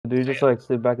Do you just like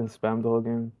sit back and spam the whole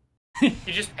game?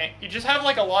 You just have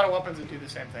like a lot of weapons that do the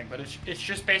same thing, but it's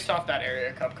just based off that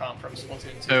area cup comp from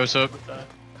Splatoon 2. Hey, what's up? With the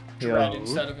dread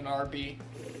instead of an RB.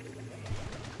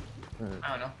 I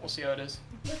don't know. We'll see how it is.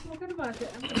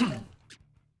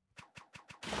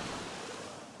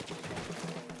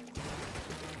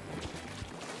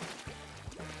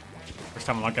 First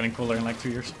time I'm not getting cooler in like 2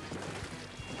 years.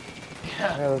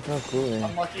 Yeah, that's not cooling.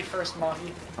 Unlucky first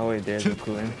Mahi. Oh wait, there's no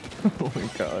cooling. Oh my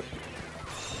god.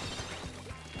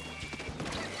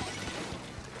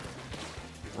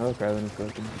 Oh, Kraven is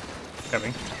cooking.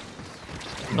 Grabbing.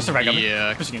 That's the right guy.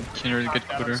 Yeah, can really get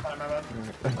cooler. Should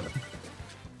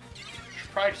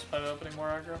probably just play the opening more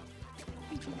aggro.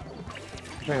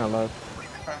 I'm trying a lot.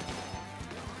 Okay.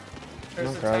 There's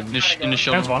No the crowd. tank In the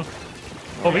shield. There's one.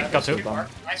 Oh, we got two.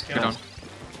 Nice kill. Good on.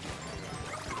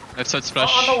 Left side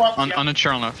splash. on the left, yeah. On the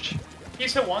Chara left.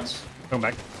 He's hit once. Going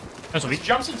back. There's a He weak.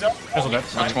 jumps in zone. There's a dead.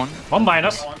 That's one. One behind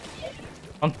us.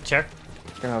 On chair.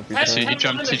 Gonna help you. Nice. Kraven. He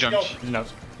jumped. He jumped. No.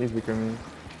 He's weaker than me.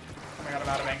 Oh my god, I'm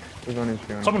out of ink. There's one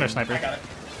HP on. Something there, sniper. I got it.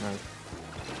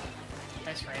 Nice.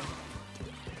 Nice frame.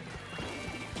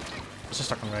 It's just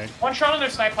stuck on right. One shot on their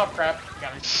snipe pop crab.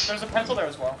 Got it. There's a pencil there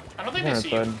as well. I don't think Yeah, they it's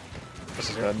see you. fine. This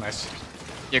is Good. it. Nice.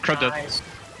 Yeah, crab dead. Nice.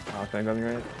 Oh, thank God,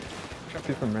 you're right.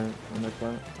 He's from right on that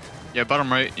spot. Yeah,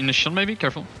 bottom right. In the shield maybe?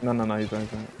 Careful. No, he's right.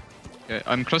 Okay,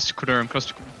 I'm close to Cooler. I'm close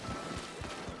to Cooler.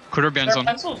 Cooler behind Their zone.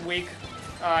 pencil's weak.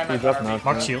 I might He's up RB. now.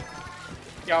 Mark shield.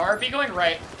 Yeah, RB going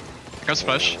right. Got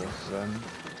splash.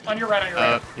 On your right, on your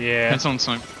right. Yeah. Pencil on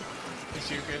snipe.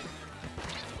 Is you good?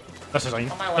 That's his on you.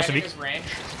 On my That's a landing weak. is range.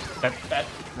 Dead. Dead.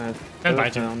 Nice. And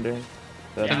There's Biden. down there.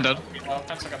 Dead. And dead. Well,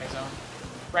 pencil got me zone.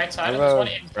 Right side, How and there's one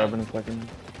about in grab zone. in a second?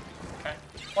 Okay.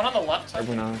 One on the left side.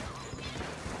 Grab now.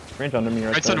 Range under me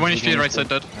Right side, 1 HP, right side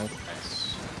dead. Nice.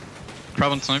 Nice.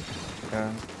 Crab on snipe.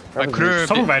 Yeah. Cooler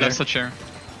Someone right left there. side chair.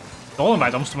 All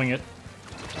invite, I'm swinging it.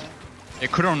 Yeah,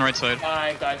 Cooler on right side.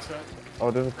 I died to it.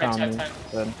 Oh, there's a Right crown. side, me. 10.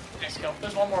 Dead. Nice kill.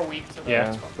 There's one more weak to the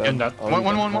Yeah. next one. Dead. And that. Oh, One he's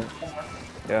more. One more.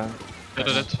 Yeah. Dead,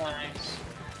 dead, dead. Nice.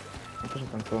 I'm pushing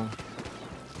pencil.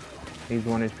 He's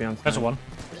 1 HP on That's a one.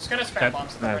 I'm just gonna spam Dead.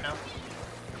 bombs to them right now.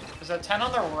 There's a 10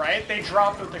 on the right. They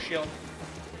dropped with the shield.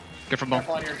 Careful bomb.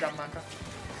 Careful on your jump, Maka.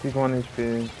 He's 1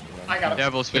 HP. I got it. Yeah,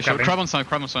 both Good special. grabbing. Crab on snipe,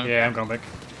 crab on snipe. Yeah, I'm going back.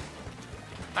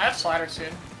 I have slider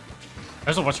soon.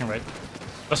 There's a watching right.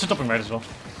 That's a stopping right as well.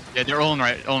 Yeah, they're all on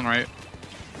right, all on right.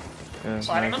 Yeah,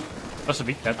 Sliding nice. them. That's a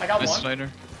weak. Dead. I got Nice one. slider.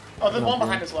 Oh, there's one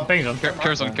behind as well. Ping zone.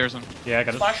 Cares on, cares on. Yeah, I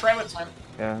got it. Flash right with time.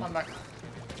 Yeah. One back.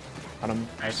 Got him.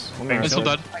 Nice. One Ping more. It's still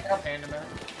dead. I got pain in a minute.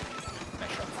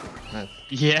 Nice shot. Nice.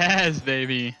 Yes,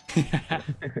 baby. Dude, I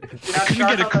couldn't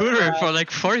get a cooler for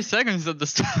like 40 seconds at the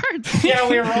start. Yeah,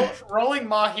 we were rolling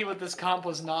Mahi with this comp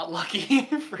was not lucky.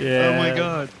 Oh my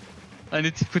god. I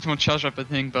need to put more charge up, I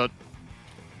think, but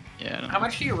yeah. I don't How know.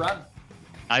 much do you run?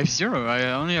 I have 0.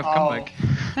 I only have Oh. comeback.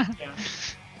 Yeah.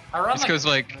 I run It's because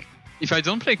like if I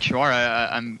don't play QR,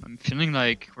 I'm feeling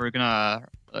like we're gonna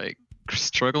like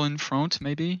struggle in front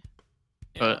maybe,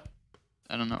 but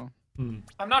I don't know.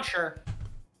 I'm not sure.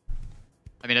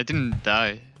 I mean, I didn't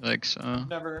die, like so.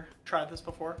 Never tried this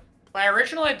before. My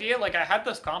original idea, like I had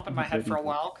this comp in my head for a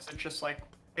while because it's just like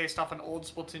based off an old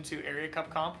Splatoon 2 area cup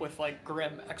comp with like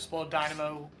Grim, Explode,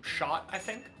 Dynamo, Shot, I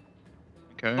think.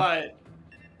 Okay. But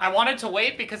I wanted to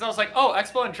wait because I was like, oh,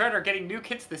 Expo and Dread are getting new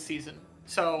kits this season.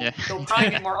 So Yeah. there'll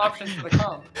probably be more options for the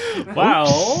comp.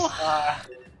 Wow.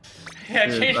 Yeah,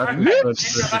 Dude, change that's my mind. what's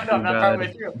Change my mind so on that bad.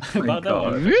 partway through. About that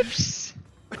one. Whoops.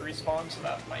 Respawn, so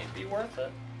that might be worth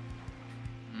it.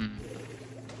 Hmm.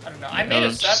 I don't know. I made a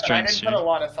it's set, but I strange, didn't put a yeah.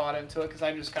 lot of thought into it because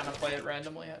I just kind of play it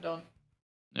randomly. I don't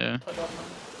Yeah. put up.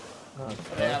 Oh,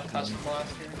 But they have custom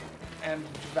blast here and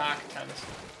back tennis.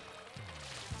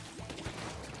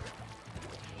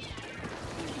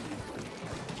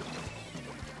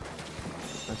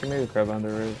 I think maybe crab under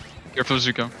right. Careful,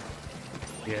 Zuko.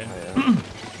 Yeah. Oh,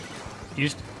 yeah.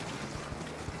 Used.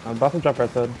 Bottom drop right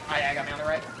side. Ah, yeah, I got me on the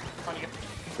right. On you.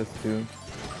 Just 2.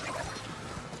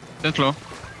 Then low.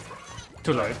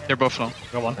 Too low. They're both low.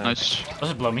 Got one. Nice.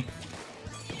 Does it blow me?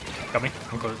 Got me.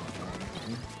 I'm good.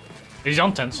 He's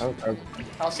on tents. Oh, crab.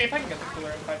 I'll see if I can get the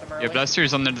cooler and fight them early. Yeah, Blaster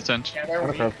is under the tent. Yeah, they're What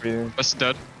a weak. crab for you. Blast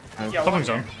dead. Nice. Yeah, Stopping one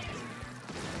zone. here.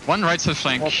 One right side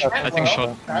flank. I think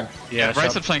shot. Yeah, Right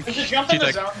shot. side flank. There's a jump in the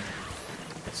T-Tech. zone.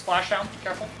 It's splash down.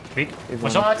 Careful. Weak. He's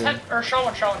What's one. up? 10 or show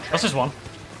one. That's just one.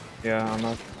 Yeah, I'm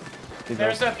not. He's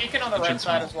There's up. a beacon on the Jump right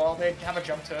side to me. as well. They have a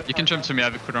jump to it. You can jump to me, I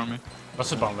have a cooler on me.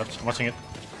 That's the bomb left. I'm watching it.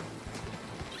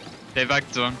 They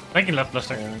backed zone. Flanking left,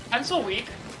 Blaster. Yeah. Pencil weak.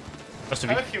 That's the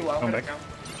I have weak. a few low. Going Gonna back. go.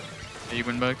 Yeah, you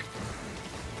went back.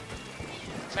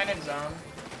 10 in zone.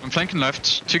 I'm flanking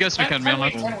left. 2 guys 10, behind me on 10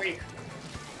 weak. left. 10 weak.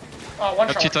 Oh, one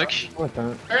shot. T-Tech. What's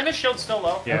that? They're in the shield still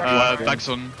low. Yeah. Back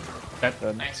zone. Dead.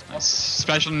 Dead. Nice. Nice.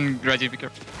 Splash on Grady, be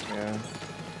careful. Yeah.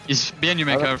 He's behind you,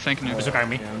 Mecha, flanking you. It's okay,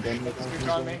 me. Yeah, I'm getting it. He's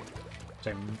on me.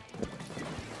 Same.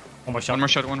 One more shot. One more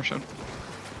shot, one more shot.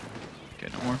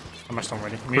 Okay, no more. I'm messed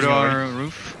already. Put our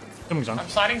roof. Coming zone. I'm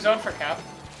sliding zone for cap.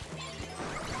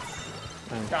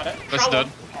 Got it. That's Shot dead.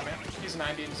 one. Oh man, he's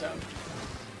 90 in zone.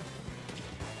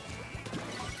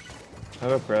 I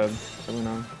have a bread. Coming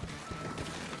on.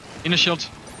 In the shield.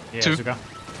 Yeah, Two. Zuka.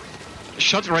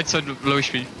 Shot right side, low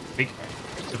HP. Big.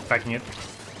 Just backing it.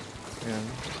 Yeah.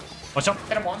 Watch out.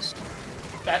 Hit him once.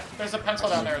 Dead. There's a pencil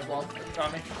down there as well.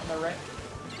 Got me on the right.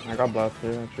 I got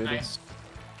blasted. Actually. Nice.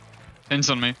 Pins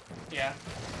on me. Yeah.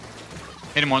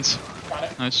 Hit him once. Got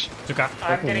it. Nice. Zuka.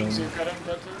 I'm getting him. Zuka to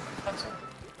the pencil.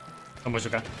 One more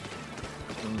Zuka.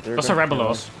 They're That's a gonna- rebel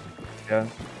loss. Yeah.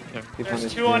 Yeah. Keep on There's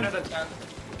this 2 team. under the 10.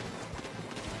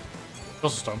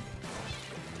 Also storm.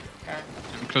 Okay.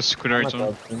 I'm close to I'm Quitter not zone.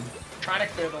 bad, team. Trying to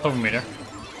clear the Over left. meter.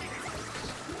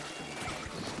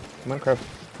 Minecraft.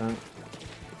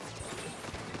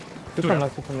 Two Two from now.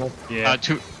 left, two from left. Yeah.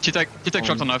 T-Tech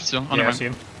shot on left still. On Yeah, I the see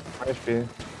ramp. him. 1 HP.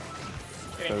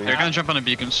 Getting They're cap. gonna jump on the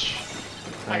beacons.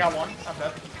 I got one. I'm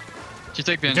dead.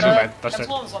 T-Tech behind Get zone. him back. That's it.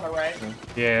 Pencil is on the right.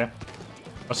 Yeah.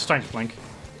 I was trying to flank.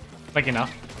 Flanking now.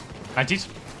 90s.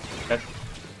 Dead.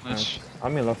 Nice.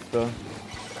 I'm in left still.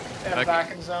 Yeah, Back.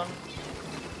 back in zone.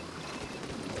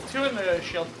 2 in the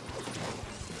shield.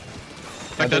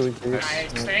 Back dead.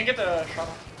 Nice. They didn't get the shot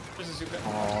off. There's a Zuka.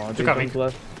 Aw, Took out me.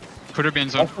 left. Quitter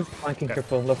behind zone. Left is flanking, Okay.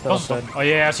 careful. Left Also outside. storm. Oh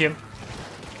yeah, I see him.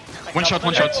 One shot,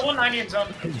 one shot. 190 in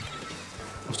zone.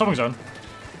 I'm stopping zone.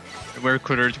 We're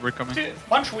Quitter, we're coming.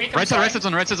 Bunch weak. Right side, right side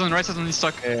zone, right side zone, right side zone, he's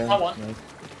stuck. Yeah. I won. Nice.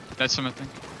 That's him, I think.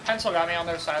 Pencil got me on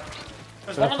their side.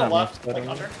 There's That's one on the not left, much like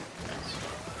better. under.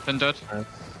 Then dead. Nice.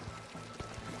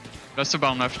 That's the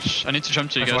bottom left. I need to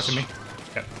jump to you Thanks for guys. watching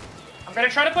me. Okay. I'm gonna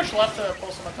try to push left to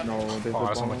pull some attention. No, there's Oh, a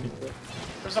that's bomb. unlucky.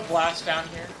 There's a blast down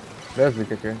here. There's the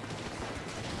kicker.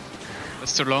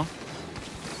 That's too low.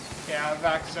 Yeah,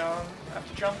 back zone. I have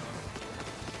to jump.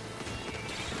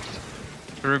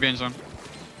 Peruvian zone.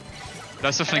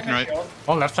 That's the flanking right. Shield.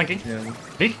 One left flanking. Yeah.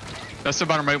 Big. That's the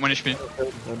bottom right, 1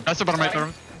 HP. That's the bottom right,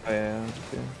 bottom. Oh, yeah.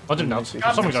 I'll do now. Got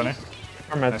Stopping him. zone here.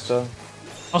 Our med Nice. still.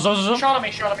 Oh, zone. Shot on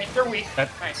me, shot on me. They're weak. Dead.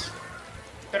 Nice.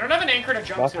 They don't have an anchor to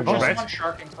jump Last to. one. There's Alright. someone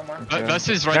sharking somewhere. Yeah. That's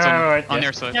his right Yeah, zone, right, on yeah.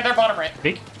 their side. Yeah, they're bottom right.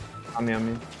 Big. On me.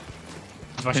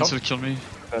 That's my Pencil shot. killed me.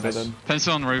 Dead, Nice. dead.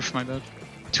 Pencil on roof, my bad.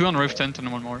 2 on roof, tent,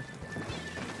 and 1 more.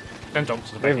 10 jumps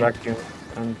to the They back. vacuum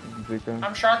and Zuka.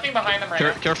 I'm sharking behind them right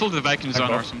now. Careful the vacuum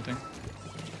zone or both. something.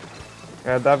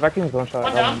 Yeah, that vacuum's one shot.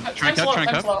 One that down. one. Try and Pencil cut, low, try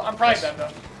and pencil low. I'm probably dead though.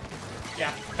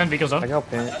 Yeah, 10 vehicles I on. can help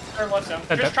paint. they're in left zone.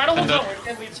 Dead, Just dead. try to hold Dead. zone. We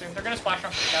can lead soon. They're gonna splash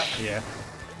on cap. Yeah.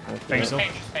 Nice. Thanks. Just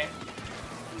paint, just paint.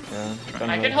 Yeah.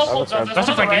 I can help hold zone. There's That's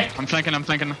one a on the flanking. right. I'm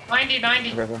flanking. 90,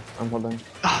 90. Okay, I'm holding.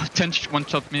 Oh, 10 one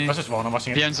shot me. That's just one. I'm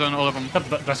watching it. Behind zone, all of them.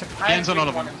 That's it. I Hands have on all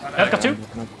of one them. inside. Yeah, got two.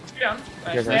 Two down. Nice.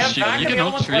 Okay, They have Shit, back you and can the other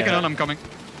ult, one's you right can ult, there. I'm coming.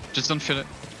 Just don't feel it.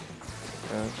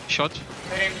 Yeah. Shot.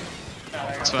 They didn't. No, they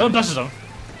That's got fine. Oh, blast the zone.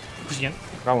 Pushing in.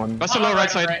 Got one. That's the low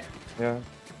right side. Yeah.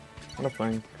 I'm not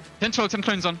flying. 10 12, 10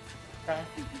 clones on. Okay.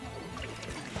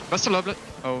 That's the low blood.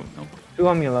 Oh, no. 2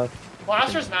 on me left.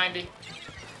 Blaster's 90.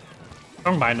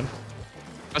 Don't mind him.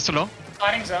 That's the low.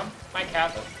 Sliding zone. Might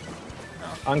cap it.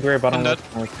 On gray bottom I'm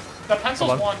left. Nice. The pencil's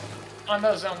Hold on. one. On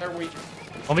the zone, they're weak.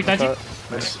 1 week 90.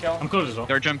 Nice. Nice kill. I'm cool as well.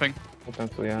 They're jumping. Full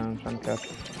pencil, yeah, I'm trying to catch.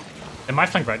 They might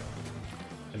flank right.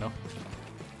 You know.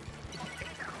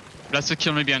 That's the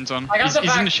kill me behind zone. I got He's the in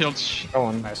back. the shields. Got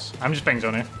one. Nice. I'm just playing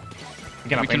zone here. We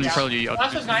can We can upgrade. probably out.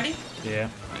 Blaster's 90. Yeah.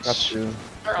 Got Nice. 2.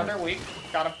 They're under weak.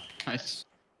 Got him. Nice.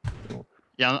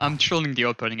 Yeah, I'm trolling the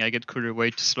opening. I get Kuder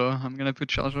way too slow. I'm gonna put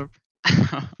charge up.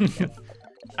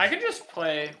 I could just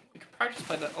play. We could probably just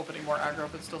play the opening more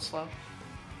aggro, but still slow.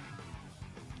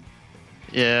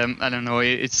 Yeah, I don't know.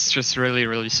 It's just really,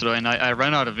 really slow, and I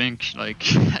ran out of ink. Like,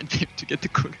 I need to get the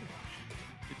Kuder.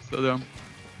 It's so dumb.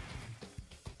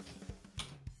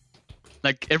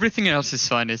 Like everything else is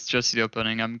fine. It's just the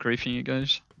opening. I'm griefing you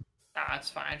guys. Nah, it's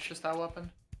fine. It's just that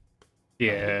weapon.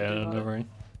 Yeah, don't worry.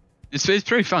 It's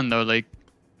pretty fun though. Like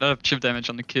a lot of chip damage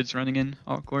on the kids running in.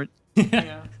 Awkward.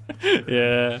 Yeah.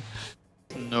 Yeah.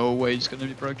 No way it's gonna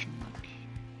be broken.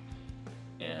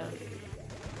 Yeah. I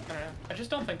don't know. I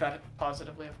just don't think that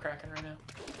positively of Kraken right now.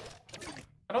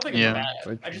 I don't think it's Yeah.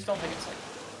 bad. I just don't think it's like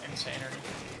insane or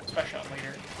anything, especially on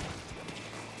leader.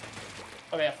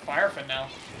 Oh, they have Firefin now.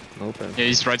 Open. Yeah,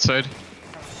 he's right side.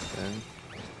 Yeah.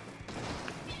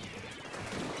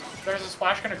 There's a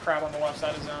splash gonna crab on the left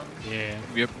side of zone. Yeah.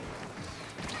 Yep.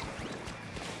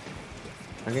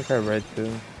 I can try red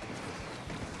too.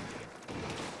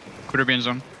 Could be in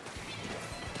zone.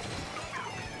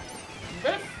 I'm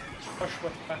gonna push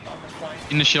with the on this line.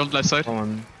 In the shield, left side. Come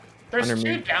on. There's Under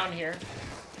two me. down here.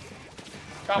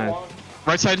 Got Nice. one.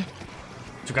 Right side.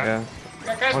 Two guys. Yeah.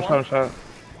 That guy's One one. shot.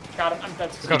 Got him. I'm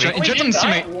dead. Go, Wait, Wait, Jet he on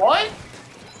died? teammate. What?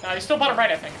 No, he's still bottom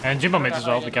right, I think. And Jimbo mid as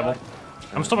well, be careful.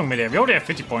 I'm stopping mid here. We already have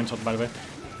 50 points, by the way.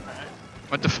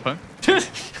 What the fuck?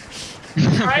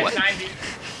 Right, What? 90.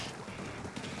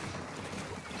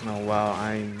 Oh wow,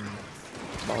 I'm.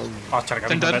 Oh, Chara got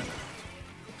me Then dead. dead.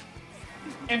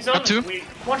 In zone Got two. is weak.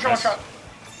 One shot, one shot.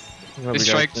 This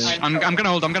strikes. I'm gonna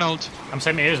hold. I'm gonna hold. I'm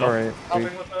saving A as well. Alright.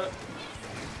 Helping with it.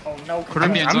 Oh no. Could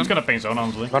I'm be in just zone. gonna ping zone,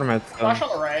 honestly. Bottom mid. Flash on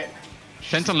the right.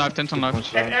 10 on left. 10 on One left.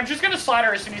 shot. And I'm just gonna slide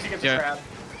her as soon as he gets Yeah. a crab.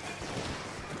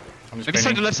 I'm just Maybe side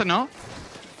the pinging. left side now.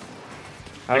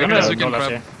 I'm They're gonna gonna you go can left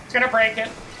grab. here. It's gonna break it.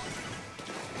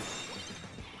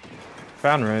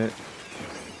 Found right.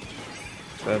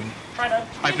 Dead. Try to.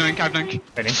 I've dunk.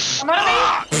 Waiting. I'm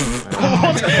out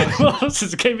of What was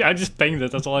this game? I just pinged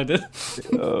it, that's all I did.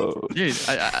 Oh. Dude,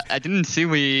 I didn't see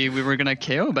we were gonna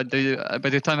KO, but by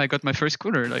the time I got my first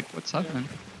cooler, like what's happening?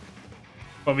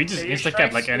 Well, we just me.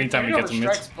 insta-cap like anytime we get to mid.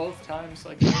 Strikes both times.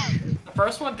 Like the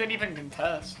first one didn't even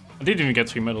contest. I didn't even get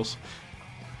 3 medals.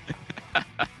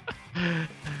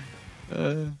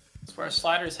 That's where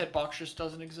Slider's hitbox just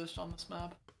doesn't exist on this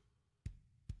map.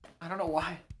 I don't know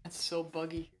why. It's so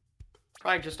buggy.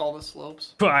 Probably just all the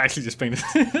slopes. Well, I actually just pinged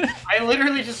it. I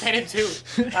literally just painted two.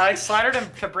 I slidered him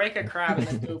to break a crab and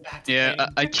then go back to Yeah,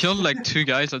 painting. I killed like 2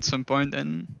 guys at some point,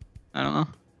 and I don't know,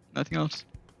 nothing else.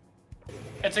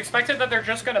 It's expected that they're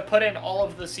just gonna put in all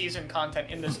of the season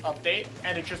content in this update,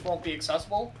 and it just won't be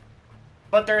accessible.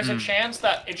 But there's a chance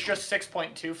that it's just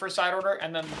 6.2 for side order,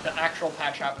 and then the actual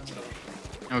patch happens in a week.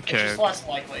 It's Okay, just less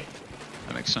likely.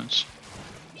 that makes sense.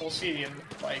 We'll see in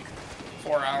like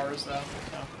 4 hours though.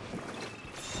 So.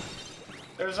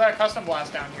 There's a custom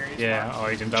blast down here. He's Yeah, marked. oh,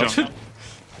 he didn't doubt. Jump.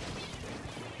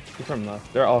 He's from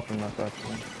left. They're all from left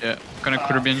actually. Yeah, gonna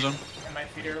cooler be in zone. I might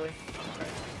feed early. Okay.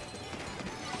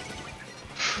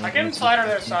 I can slider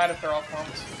their side if they're all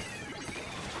clumps.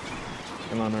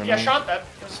 Come on, right Yeah, now. shot that.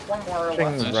 There's one more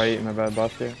Pushing left. right, my bad,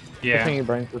 boss here. Yeah. Pushing you,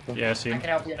 Brian. Crystal. Yeah, I see I him. can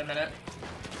help you in a minute.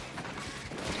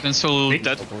 Pencil Big.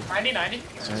 dead. 90, 90.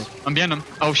 Nice. I'm behind them.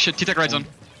 Oh shit, T-Tech right zone.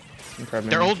 I'm grabbing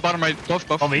They're him. old bottom right, both.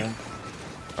 On me. Yeah.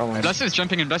 Oh my. Blast is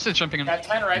jumping in, Blast is jumping in. Got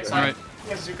 10 right side. Alright. He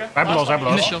has Zuka. Right below, Last right one, below.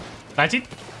 In the he's shield. 90? dead.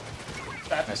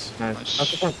 Nice. Nice. Nice.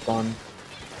 That's the front spawn. On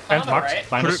And the marked. right.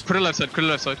 Blinders. Cooler left side, cooler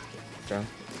left side. Okay.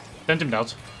 Send him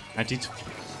out. 90.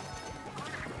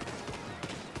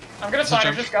 I'm gonna slider,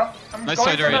 jump. just go. I'm Nice going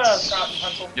slider, for the it's... shot and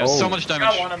pencil. Yeah, Oh. so much Got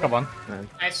damage. one of Come them. on. Nice.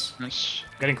 Nice. Nice.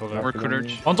 Getting closer. We're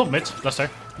coolered. On top mid. Left side.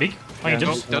 Big. Oh, he Yeah.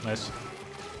 jumps. Dead. Nice.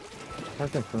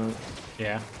 Working for it.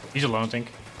 Yeah. He's alone, I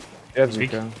think. Yeah,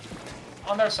 Speak. Zuka.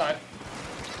 On their side.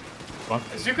 One.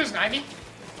 Zuka's 90.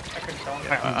 I couldn't kill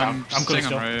him. I'm I'm good staying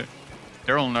still. on right.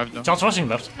 They're all left though. John's rushing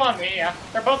left. Come on me, yeah.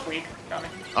 They're both weak. Got me.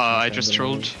 I just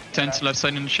trolled. 10 to left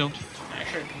side in the shield. I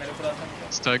should have committed for that thing.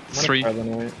 Stack I'm gonna 3. grab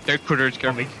one right. They're coolered, On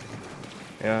careful. me.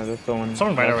 Yeah, there's someone.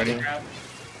 Someone right already. Grab.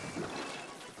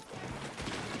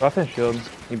 Left and shield.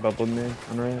 He bubbled me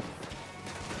on right.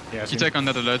 Yeah, I see him. T-Tech on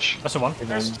the other ledge. That's the one.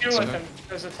 There's Again. 2 So- with him.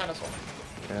 There's a 10 as well.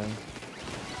 Yeah.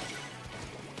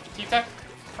 T-Tech.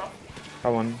 Front.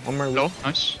 Got one. One more. Low,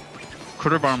 nice.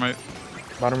 Cooler bottom right.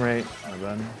 Bottom right. Oh,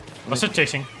 then. That's it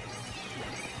chasing.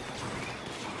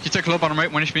 T-Tech low bottom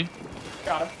right, 1 HP.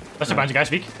 Got him. That's the behind you guys,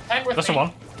 Beak. 10 with That's the me.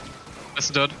 one. That's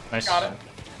dead. Nice. Got it.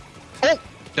 Oh!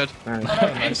 Dead. Nice. Oh,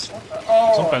 no, Nice.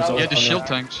 Oh, Some that pencil. was Yeah, the on shield that.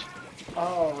 tanked.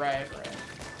 Oh, right.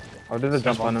 Oh, there's a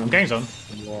jump on him. I'm getting zone.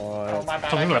 Oh, What? my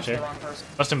bad. Something I left touched the here. wrong person.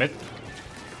 That's the mid.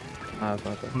 Ah, it's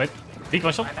not that. Mid. Beak,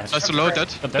 one shot. Nice. Nice. That's the low, dead.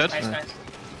 Dead. Nice, nice.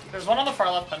 There's one on the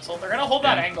far left pencil. They're gonna hold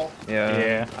that Yeah. angle. Yeah.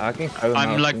 Yeah. I can grab him I'm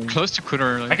out like soon. close to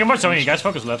cooler. I Like, can watch some of you guys.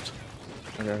 Focus left.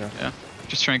 Okay, okay. yeah.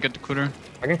 Just trying to get the cooler.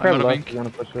 I can grab out of left ink. if you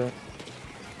want to push it.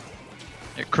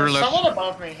 Yeah, cooler There's left. someone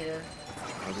above me here.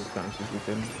 I'll just bounce if you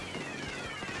can.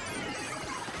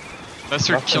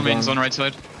 Lester, Left kill is me in on. zone right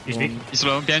side. He's weak. He's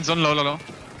low. Behind zone, low, low, low.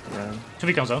 Yeah. 2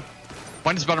 beacons zone.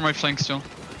 One is bottom right flank still.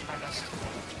 I missed.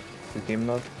 Two team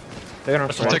left. They're gonna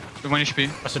That's try. Take 1 HP.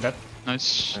 That's the dead.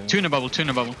 Nice. Nice. 2 in a bubble, 2 in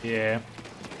a bubble. Yeah.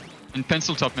 And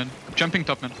pencil top mid. Jumping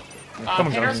top mid.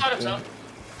 Coming Painter down. side of zone.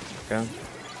 Okay.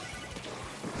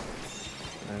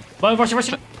 Well,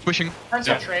 rushing. Pushing.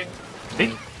 Pencil Yeah. trade.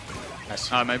 Beak.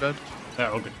 Nice. My bad. Yeah,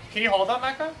 all good. Can you hold that,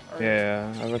 Mecha? Or-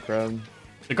 Yeah, I have a grab.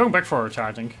 They're going back for a charge,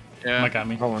 I think. Yeah. Like at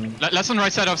me. Got one. Last on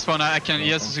right side of spawn. I can.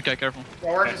 Yes, Suzuki, careful.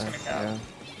 Yeah, we're just gonna go. Yeah.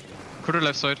 Cooler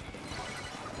left side.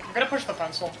 I'm gonna push the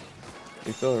pencil.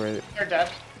 You still right. They're dead.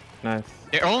 Nice.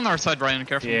 They're all on our side, Ryan.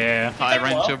 Careful. Yeah. I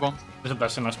ran Well. into a bomb. There's a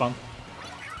blessing, I spawn.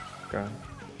 Okay.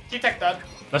 T-Tech dead.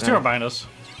 Let's do our behind us.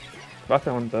 Last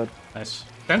one dead. Nice.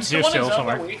 Ben's The here one in still zone,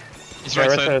 somewhere. they're weak. He's Yeah, right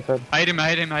right side. side. I hit him, I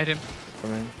hit him, I hit him.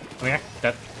 Come in. Oh yeah,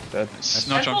 dead. Dead. No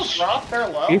Sentinels jumps. drop, they're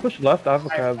low. Can you push left? I have a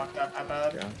I crab. fucked up, my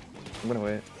bad. Yeah. I'm gonna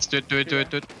wait. Let's do it, do it, do it,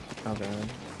 do it. Not bad.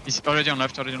 He's already on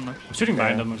left, already on left. I'm shooting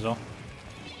behind Yeah. them as well.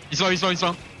 He's low, he's low, he's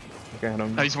low. Okay, hit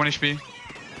him. He's 1 HP.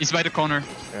 He's by the corner.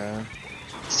 Yeah.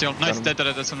 Still. Nice, him. dead,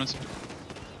 that's someone.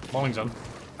 Mauling zone.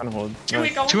 Trying to hold. Two Nice.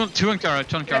 weak on Two on Chara,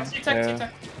 two on Yeah, Chara. T-Tech, Yeah.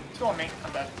 T-Tech. Two on me,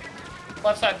 I'm dead.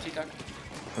 Left side, T-Tech.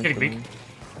 Getting big.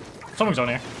 Someone's on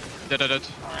here. Dead, dead, dead.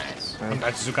 Nice. I'm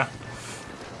dead, Suzuka.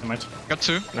 Never mind. Got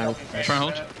two. Nice. Try and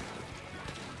hold.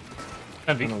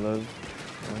 And weak. I'm gonna live.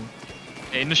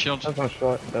 Yeah, in the shield. That's one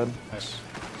shot. Dead. Nice.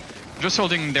 Just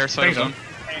holding their side of Thanks,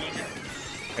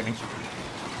 zone. Getting.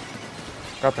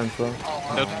 Got pencil.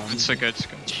 Oh, Dead. wow. It's okay, it's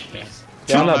okay. Jeez.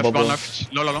 Yeah, I'm One not left, one bubble.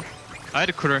 left. Low, low, low. I had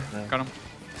a cooler. Yeah. Got him.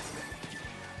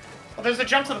 Oh, there's a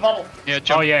jump to the bubble. Yeah,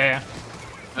 jump. Oh yeah,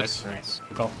 yeah. Nice. Nice.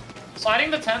 Good call.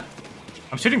 Sliding the tent.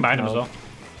 I'm shooting behind him as No. well.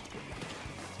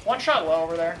 One shot low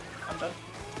over there. I'm dead.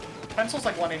 Pencil's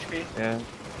like 1 HP. Yeah.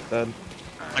 Dead.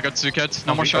 I got two cats.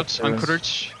 No more shots. I'm coolered.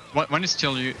 One is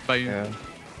still you by you. Yeah.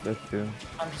 There's two.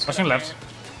 I'm just Pushing gonna left.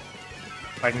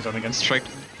 Fighting zone again. Strike.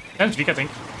 Ben's weak, I think.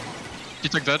 You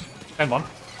took that. And one.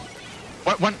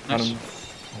 One. Got Nice. him.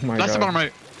 Oh my That's the god. bottom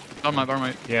right. Bottom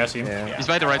right. Yeah, I see him. Yeah. He's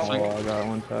by the right flank. Oh, I got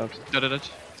one tap. Dead, dead, dead.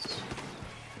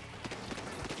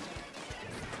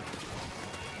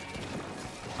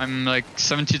 I'm like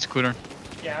 70 to cooler.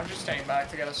 Yeah, I'm just staying back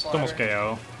to get a It's slider. almost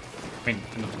KO. I mean,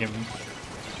 not give him.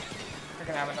 We're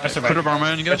gonna have a That's nice a Cooler right. bottom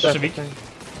right, you guys. That's a weak.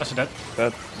 That's a dead.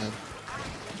 Dead.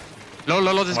 Low,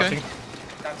 low, low, this guy. Watching.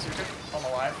 Got suited. I'm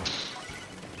alive.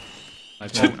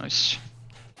 Nice. Oh, nice.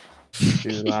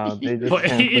 Dude, wow. They just But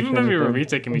can't even push when we were anything.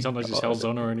 retaking, we sometimes just held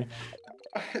zone already.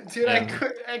 Dude, Yeah.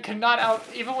 I could not out,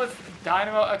 even with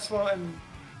Dynamo, Expo, and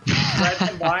Red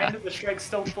combined, the Shrek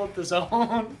still flipped the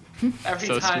zone every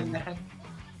So time, stupid. man.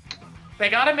 They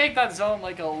gotta make that zone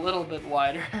like a little bit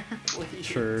wider, please.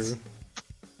 True.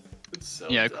 It's so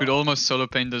Yeah, I dumb. could almost solo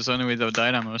paint the zone without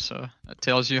Dynamo, so that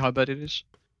tells you how bad it is.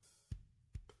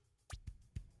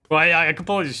 Well, I could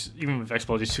probably just, even with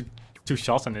Explode, just shoot 2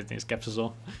 shots and it is caps as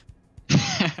well.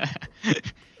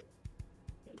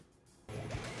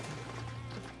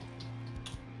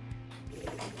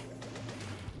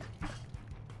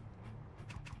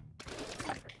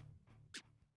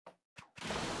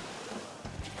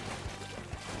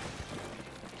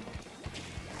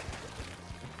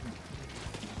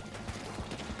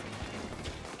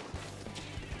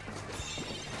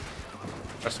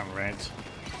 That's some raids.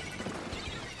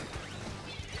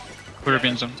 Cooler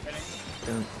being zone.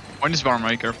 Yeah. One is bottom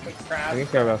right, careful. Big I crab. can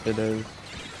grab after those.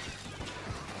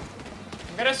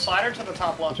 I'm gonna slider to the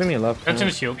top left. Pushing me left. That's in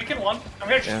the man. shield. Weaken one. I'm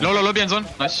gonna Yeah. Low, low, low, being zone.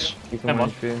 Nice. You can And one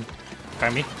one. feed.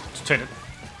 Time me. Just trade it.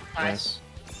 Nice.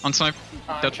 On snipe.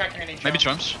 I'm Dead. checking any Maybe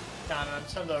jumps. jumps. No,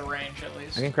 it's in the range at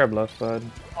least. I can grab left side.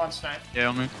 On snipe. Yeah,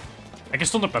 on me. I can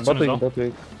stun the pets Both as weak, well. both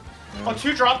weak. Oh,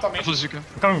 2 dropped on me. Careful, Zuka.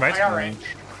 I'm coming I right. got range.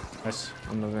 Nice.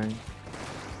 I'm living.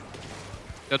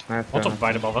 Dead. Nice. On top nice.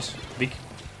 right above us. Big.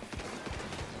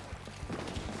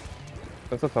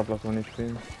 That's a top left 1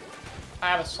 HP. I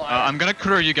have a slider. I'm gonna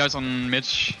cooler you guys on mid.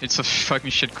 It's a fucking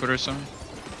shit cooler zone.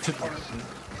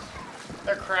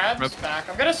 Their crab's Rip. back.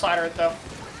 I'm gonna slider it though.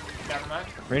 Never mind.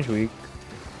 Range weak.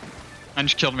 And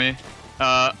just killed me.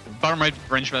 Bottom right,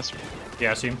 range vest.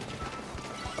 Yeah, I see him.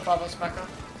 Above us, Mecha.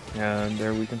 Yeah,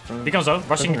 they're weak in front. He comes zone.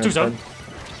 Rushing Pushing 2 right zone.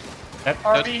 side.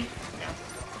 RB. Yeah.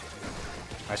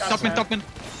 Nice. Got Top mid, Nice. top mid.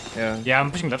 Yeah. Yeah,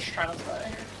 I'm pushing left. Just trying to slide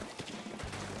here.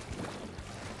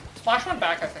 Splash one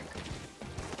back, I think.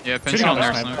 Yeah, Shooting pencil on on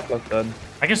there. the Snipe. Top left dead.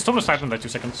 I can stop the snipe in like 2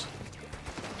 seconds.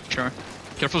 Sure.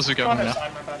 Careful, On Zuka. this Yeah.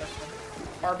 side, my bad.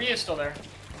 RB is still there.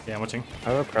 Yeah, I'm watching. I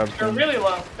have a crab. They're thing. really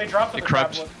low. They dropped to They the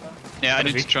crab crabbed. wood. Yeah, I That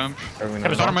is need to weak. jump. Grabbing Have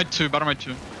that. a Bottom right 2, bottom right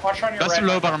 2. Watch on your That's right. too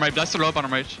low, Mecha. bottom right. That's too low,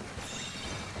 bottom right.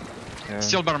 Yeah.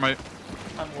 Still bottom right.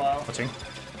 I'm low. Watching.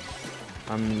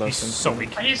 I'm low. He's so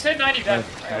weak. He's hit 90 dead.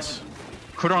 Nice.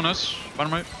 Cooler on us.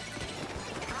 Bottom right.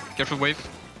 Careful, wave.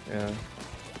 Yeah.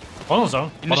 One on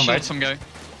zone. In the Bottom shield, right. some guy.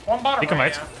 One bottom He can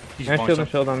right. right. Yeah. He's Yeah, going shield zone.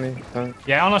 and shield on me.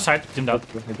 Yeah, on our side. Dimmed out.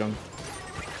 He jumped.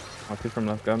 Oh, 2 from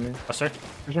left got me. Buster.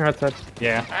 Pushing right side.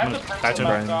 Yeah. I have I'm the gonna pencil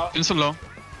die back to off. Pencil low.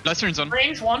 Blaster in zone.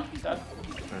 Range 1. Dead.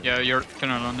 Yeah, you're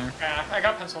kind of on there. Yeah, I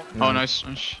got pencil. Oh, nice.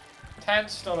 nice. 10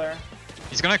 still there.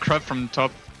 He's gonna crab from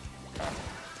top.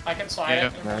 I can slide Yeah,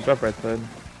 it. Yeah, drop right side.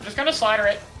 I'm just gonna slider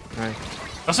it. Nice.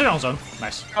 That's it on zone.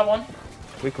 Nice. Got one.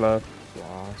 Weak left.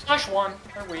 Wow. Slash 1.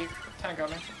 They're weak. 10 got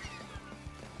me.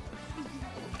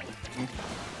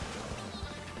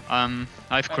 I have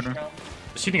Nice cooler. go.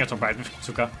 Shooting at top right with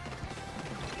Suka.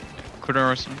 Cutter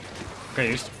or something.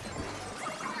 Okay, used.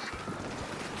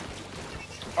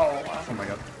 Oh, wow. Oh my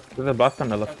god. There's a blast on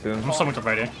the left too. I'm summoned top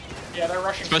right here. Yeah, they're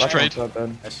rushing. Smash forward. trade. Not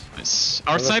bad. Yes. Nice.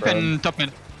 Our Another snipe grab. and top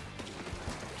mid.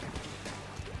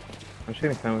 I'm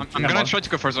shooting time I'm with gonna one. try to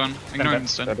go for zone. Ignore dead.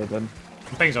 instant. dead. I'm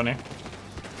playing zone here.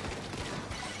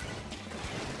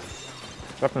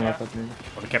 Dropping Yeah. left at me.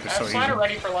 Oh, the cap I is have so slider easy.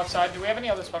 ready for left side. Do we have any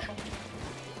other special?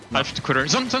 I have to Cutter.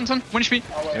 Zone. 1 HP.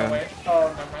 Oh, wait, Yeah. oh, wait.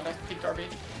 Oh, never mind. I peeked RB.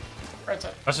 Right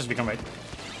side. Let's just become right.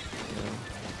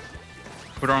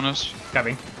 Cutter on us.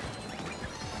 Capping.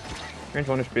 Range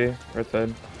 1 HP, right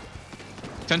side.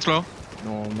 10 low.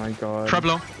 Oh my god. Trap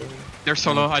low. They're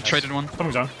solo. I traded one.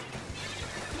 Coming zone.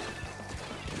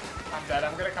 I'm dead.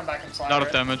 I'm gonna come back and slide. A lot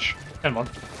of damage. 10-1.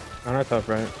 On our top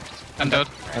right. I'm dead.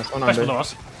 That's one Flash under. below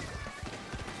us.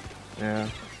 Yeah,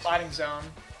 Sliding zone.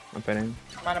 I'm pinning.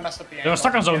 Might have messed up the They angle. were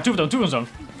stuck on zone. Yeah. 2 of them. 2 on zone.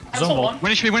 Cancel Zone wall. one.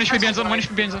 1 HP behind zone. 1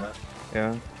 HP behind zone. 1 HP behind zone.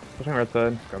 Yeah. Pushing right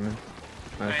side. Got me.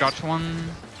 Nice. Got one.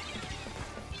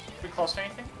 We close to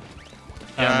anything?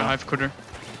 Yeah, no. I have Cutter.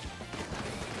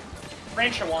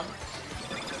 Range to one.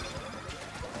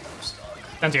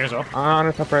 10 here as well. On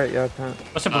our top right, yeah, can't.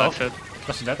 Let's hit below. Fed.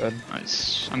 Let's dead. Dead.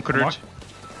 Nice. I'm One Cuttered. more.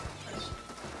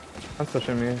 I'm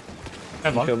pushing me.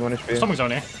 10-1. Shield 1 HP. Storming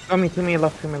zone here. Oh, me, to me,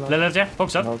 left, Let's yeah.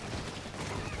 Focus up. Help.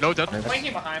 Low dead. Nice.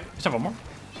 Flanking behind. Let's have one more.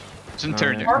 It's in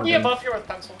Alright. third. RB Okay. above here with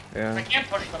pencil. Yeah. I can't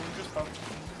push them. Just poke.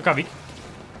 Look how weak.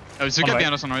 Oh, Zuka right.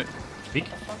 behind us on right. Weak.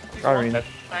 Got range. Dead.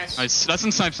 Nice. Nice. That's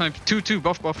in snipe. 2,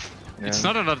 buff. Yeah. It's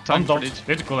not a lot of time I'm for dot. it.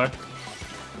 We have to cool out.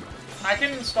 I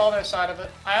can install their side of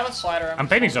it. I have a slider. I'm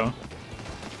painting zone.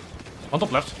 On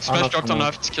top left. Smash not dropped on coming.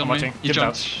 left. Kill I'm me. watching. He Get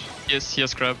out. jumped. Yes, he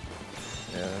has grab.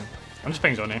 Yeah. I'm just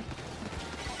paying zone here.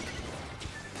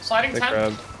 Sliding Big 10.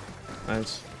 grab.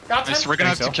 Nice. Got 10. Nice. We're gonna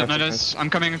have to Thanks, kill Phil. Nidus. I'm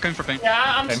coming for pain.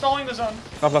 Yeah, I'm Same. stalling the zone.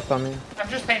 Top left on me. I'm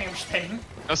just painting.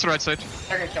 That's the right side.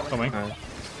 They're gonna kill me. Coming. Nice.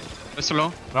 That's too low.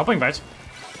 I'm helping bites.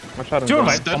 One shot on 2 on zone.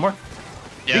 bites. dead. One more.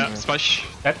 Yeah, Weak. splash.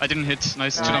 Dead. I didn't hit.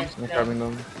 Nice. Too Nice. low. I'm grabbing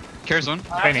them. Care zone.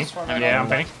 I have Painting. to swarm Yeah, out. I'm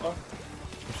painting.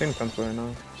 I'm shooting pencil right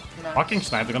now. Nice. Fucking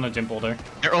snipe. They're gonna jump all there.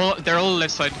 They're all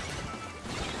left side.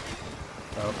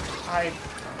 I.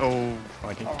 Oh.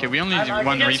 Fucking. Okay, we only do I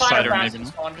one can get reef slider side or fast maybe. and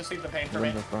spawn, just leave the pain for me.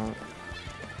 Where's the front?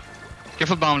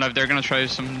 Careful bomb left. They're gonna try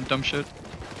some dumb shit.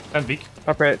 10 weak.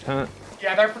 Top right, tenant.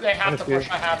 Yeah, they have to push.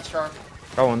 I have strong.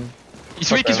 Got one.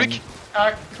 He's weak. He's Okay. weak.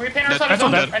 Can we paint our Dead. side of That's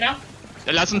zone all dead. right now?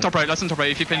 Last on top right.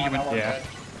 If you pin, you Oh, win. that one's Yeah. dead.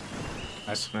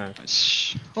 Nice. Nice.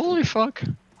 Nice. Holy fuck.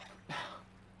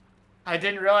 I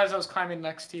didn't realize I was climbing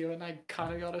next to you, and I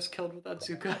kind of got us killed with that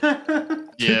Zuka.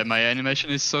 Yeah, my animation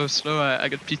is so slow. I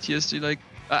got PTSD. Like,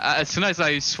 as soon as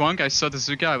I swung, I saw the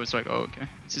Zuka. I was like, oh, okay,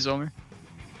 this is over.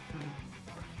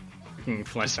 Fucking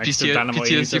flash Just next to Dynamo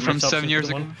PTSD Elite from matchups 7 years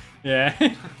into ago. one. Yeah.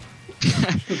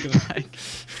 Like,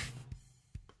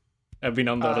 I've been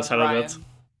on the other side of that. Ryan,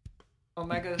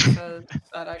 Omega says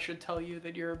that I should tell you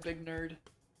that you're a big nerd.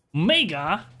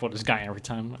 Mega! For this guy every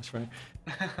time, that's right.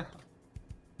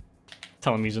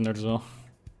 Tell him he's a nerd as well.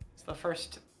 It's the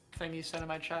first thing you said in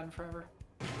my chat in forever.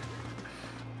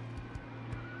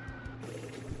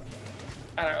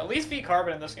 I don't know, at least V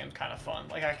Carbon in this game's kind of fun.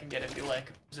 Like, I can get into,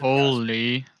 like,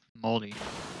 holy moly.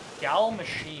 Gal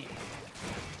Machine.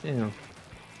 Yeah.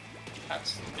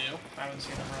 That's new. I haven't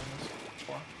seen them run this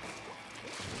before.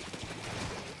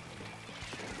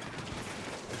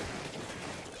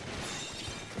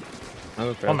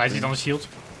 Oh, nice, he's on the shield.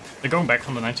 They're going back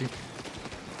from the 90.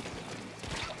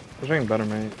 We're doing better,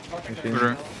 mate. Fucking Machine.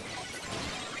 Better.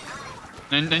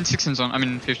 9-6 in zone. I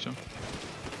mean, 50.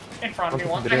 In front of me,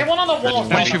 one. I Good. hit one on the wall. 1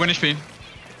 HP, 1 HP.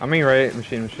 I'm in right,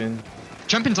 machine.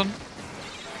 Jump in zone.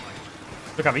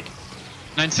 Look how weak.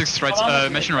 9-6 right, Hold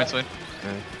on, machine right side.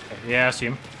 Nice. Yeah, I see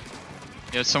him.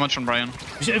 Yeah, so much on Brian.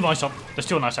 He's in one shot. There's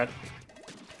two on our side.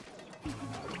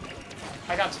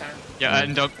 I got 10. Yeah,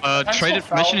 and Pencil traded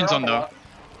fell, machine in they're zone on the though. left.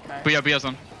 Okay. But yeah, we are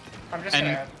zone. I'm just And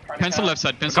gonna try to pencil tap. left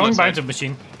side, pencil Going left back side. to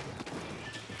machine.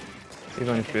 He's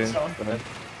on Okay, HP. so-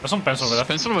 There's some pencil over there.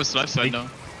 Pencil was left side though.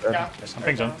 Yeah. Yes, I'm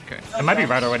pink zone. Okay. It might be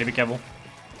right already, be careful.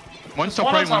 One top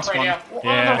One on right, one top right, spawn. yeah. One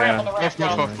on the Yeah, ramp, on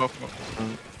the ramp. Both. go.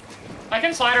 I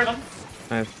can slider them.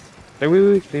 Nice.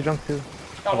 They jumped too.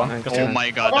 Got One. one. Got Oh two. my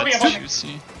god, Above me, that's above me.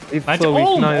 juicy. He's 90. slow, he's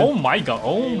Oh, nice. oh my god.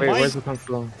 Oh Wait, my. where's the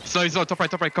pencil? So he's top right.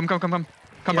 Come. Come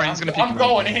Yeah, Brian, he's gonna peek. I'm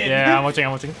going in. Yeah, I'm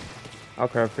watching. I'll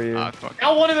crab for you. Ah, fuck.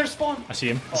 Got one in their spawn. I see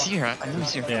him. Is he here? I know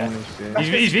he's here. Yeah.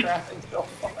 Honestly. He's weak. Crafting so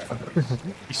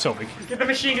far. He's so big. Get the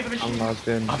machine, get the machine. I'm locked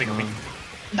in. Oh, they got me.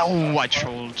 No, I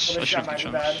trolled. Well, I this should shot have might be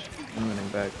jumped. bad. I'm running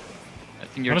back. I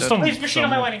think you're I'm gonna dead. stun Please, machine on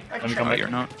my some- landing. I Let can me try. come No, back. you're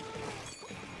not.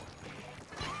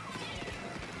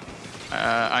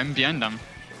 I'm behind them.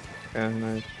 Yeah,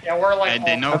 nice. Yeah, we're like. And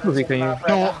they all know. focused That's what we on can that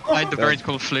No, right now. I had the very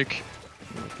cool flick.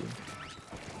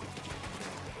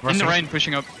 In the rain,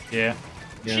 pushing up. Yeah.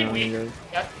 She Yeah, weak. yeah.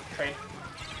 Yep, trade.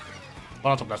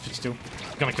 One on top left, 52.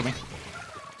 He's gonna kill me.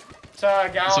 So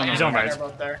Gal He's and on Ryan right. are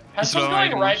both there. He's Pencil's low,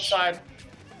 going I right can- side.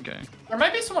 Okay. There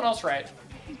might be someone else right.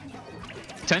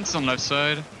 Tent's on left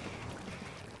side.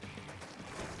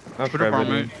 I'll Put up grab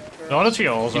armor. it. The other three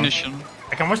are also. Initial.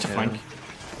 I can watch the Yeah. flank.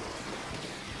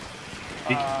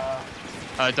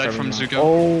 I died from Grabbing Zuko. now.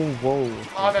 Oh, whoa.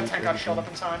 Oh, that tank got shielded up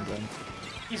in time.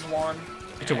 He's one.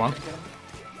 2-1.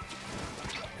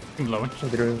 I'm blowing.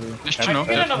 Initial no.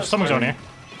 Get another Someone's square. on here.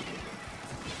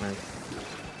 Nice.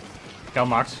 Gal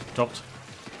marked. Dropped.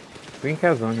 Green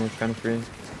Cav's on here, it's kind of free.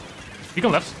 You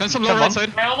can left. Tent's on Got low right one.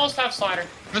 side. I almost have slider.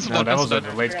 Tent's on No, dead. that was Tent's a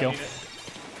dead. late Yeah, kill. need it.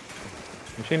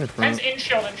 Machine is Tent's front. in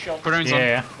shield, in shield. Quarter is Yeah,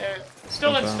 on. yeah.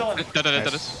 Still in, still in.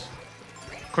 Dead is.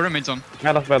 Quarter mid's on.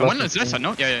 I left by left. One is left side,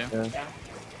 no? Yeah. Yeah.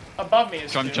 Above me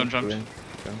is Jump. Yeah.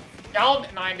 Gal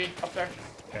 90 up there.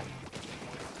 Okay.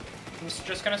 I'm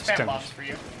just gonna spam Stand. bombs for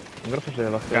you. I'm gonna push it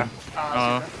left. Okay.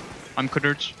 Uh, Super. I'm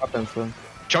quartered. Up pencil.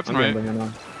 Chopped on I'm right. going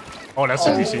now. Oh, that's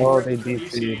Oh. a DC. Oh, they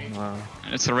DC. Wow.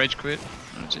 And it's a rage quit.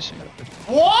 GC.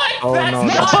 What? Oh, That's no,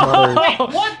 not. that's not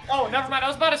Wait, what? Oh, never mind. I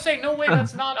was about to say, no way,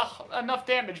 that's not enough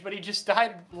damage, but he just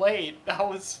died late. That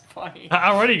was funny. I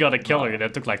already got a killer.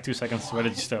 That took like 2 seconds. Where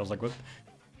did you stay? I was like, what?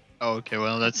 Oh, okay,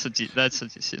 well, that's a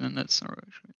DC, then that's not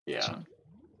rage quit. Yeah. So.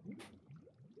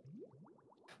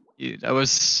 Dude, I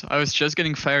was just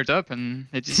getting fired up and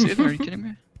did you see it? Are you kidding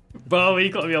me? Bro,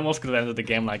 we almost could have ended the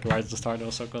game like right at the start. It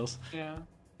was so close. Yeah.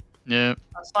 Yeah.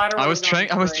 That slider I was going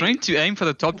trying great. to aim for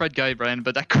the top right guy, Brian,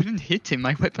 but I couldn't hit him.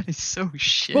 My weapon is so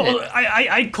shit. Well,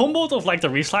 I comboed off like the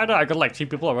reslider. I got like 3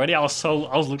 people already. I was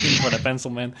looking for the pencil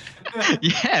man.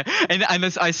 Yeah, and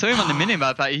as I saw him on the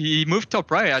minimap, he moved top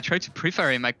right. I tried to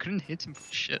pre-fire him. I couldn't hit him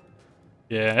for shit.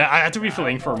 Yeah, I had to refill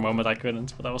ink for a moment. I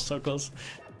couldn't, but I was so close.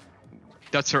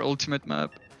 That's our ultimate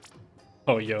map.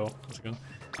 Oh yo, let's go.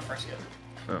 First hit.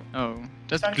 Oh,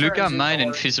 that's Sensor Gluga, and mine,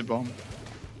 and Zuko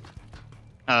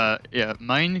Fizzbomb. Yeah,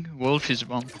 mine, Wolf,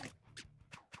 Fizzbomb.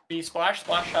 The splash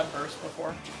had burst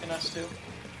before in S2.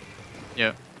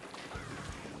 Yeah.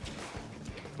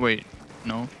 Wait,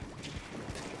 no.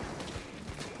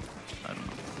 I don't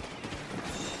know.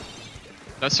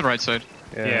 That's the right side.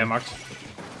 Yeah, marked.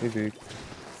 Easy.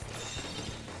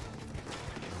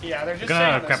 Yeah, they're just Gonna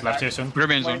sitting on crap this left back, here soon.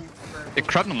 Grabbian's on. waiting for- The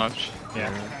crab on left. Yeah.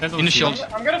 That In the shield.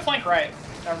 I'm gonna flank right.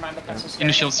 Never mind, the pencil's In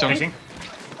the shield still. Facing.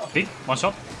 Peek, one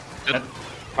shot. Dead.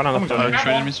 One on left Oh my side. God.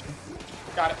 Traded me.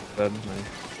 Got it. Dead. Nice.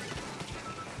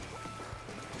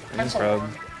 Pencil crab. one.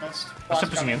 Missed. Still Blast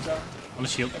pushing coming in. zone. On the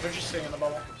shield. Yeah, they're just sitting in the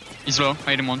bubble. He's low.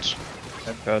 I hit him once.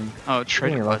 Dead. Oh,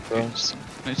 traded. Swinging left, though. Nice.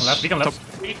 On left, peek on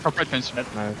left. Top right pencil. Nice.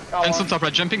 Got Pencil one. top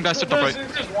right. Jumping bastard top right.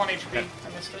 There's 1 HP. I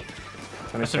missed it.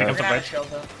 That's a We're big gonna top have right. a shield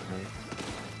though.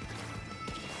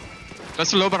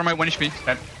 That's a low bottom right. 1 HP.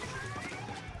 Dead.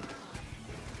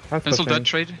 That's Pencil pushing. dead.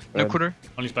 Trade. No Dead. quarter.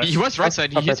 Only splash. He was right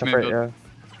side. He hit me. Right, but- yeah.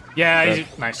 Yeah, Dead.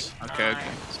 he's nice. Okay.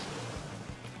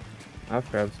 I'll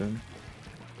grab soon.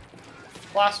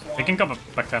 Last They one. can come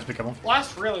back fast, be careful.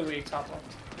 Last really weak top left.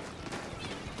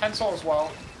 Pencil as well.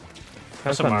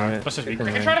 That's a on mark. right. That's just weak.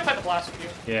 Taking I can right. try to fight the blast with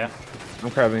you. Yeah, I'm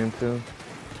grabbing him too.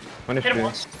 One Hit him HP.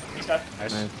 once. He's dead.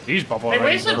 nice. Nice. He's bubble They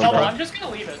already. wasted Go, double. bro. I'm just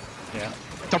gonna leave it. Yeah.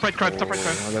 Top right crab. Top right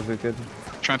crab. Oh, that's good.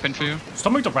 Try and pin for you.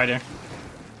 Stomach top right there.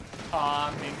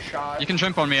 I'm being shot. You can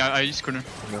jump on me. I use quarter.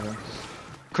 Yeah.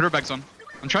 Quarter back's on.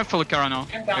 I'm trying to follow Chara now.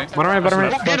 I'm down. Okay. Bottom right, bottom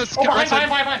right. Yeah, that's Oh, right behind, side.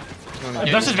 behind. Yeah, That's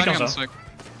he's his standing beacon on the zone. side.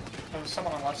 There was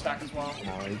someone on left stack as well.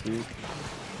 Oh, easy.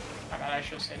 My bad, I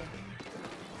should have stayed him.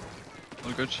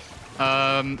 All good.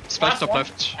 Splash top one.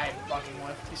 left. I fucking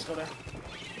left. He's still there.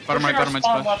 Bottom right, Pushing our bottom right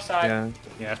spawn splash. left side. Yeah.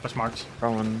 Yeah, splash marked.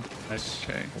 Got one. Nice.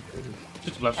 Okay.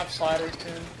 Just left. Have sliders too.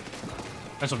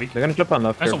 That's a weak. They're gonna flip on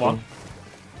left. That's a careful. one.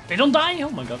 They don't die. Oh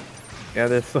my god. Yeah,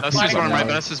 they're so That's his bottom right.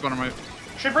 That's his bottom right.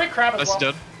 Should break crab as That's well.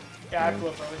 dead. Yeah, I blew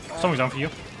up early. Someone's down for you.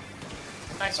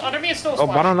 Nice. Under me is still a Oh,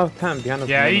 splash. bottom left 10 behind us.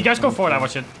 Yeah, you guys go forward. I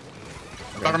watch it.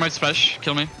 Bottom right splash.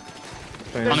 Kill me.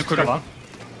 Sorry, On the quarter. Come on.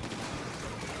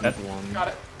 that's one. Got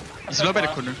it. He's low by the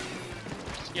corner.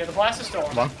 Yeah, the blast is still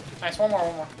on. One. Nice, one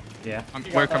more. Yeah. You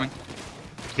We're got coming.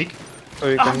 Peek. So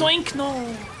you Ah, can... doink,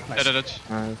 no. Dead, dead, dead.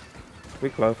 Nice.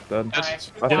 Weak left, dead. Dead.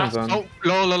 Nice. Last one's Blast. on.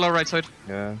 Oh, low, right side.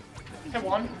 Yeah. Hit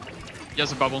one. He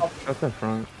has a bubble. That's in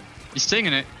front. He's staying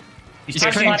in it. He's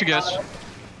Nice clinging slide to gas. out of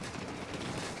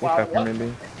it. Weak Wow, after what?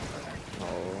 maybe. Oh,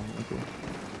 okay.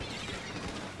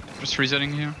 Just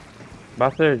resetting here.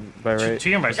 Bastard by right.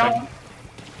 Two by Got side. one.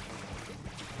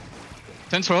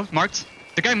 10-12, marked.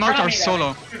 The guy marked Front our of me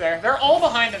solo. there. Two there. They're all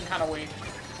behind and kind of weak.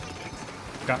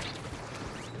 Okay.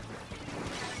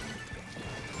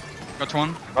 Got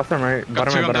one. Bottom right. Got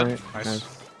Bottom two right. on Bottom that. right. Nice.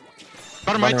 Nice.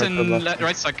 Bottom Bottom right right, and left.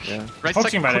 right stack. Yeah. Right stack,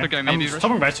 Focusing by quarter there. guy maybe. I'm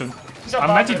stopping by soon. He's up I'm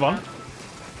top 91. mid,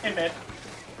 man. In mid.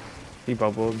 He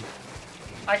bubbled.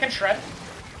 I can shred.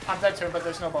 I'm dead too, but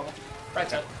there's no bubble. Right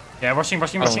side. Yeah, rushing.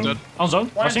 Dead. On zone.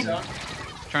 One Rushing. in zone.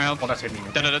 Trying to help. Oh, that's hit me.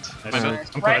 Dead. My Nice. bad.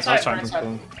 I'm Right good. side, That's fine. right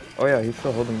side. Oh yeah, he's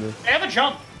still holding this. They have a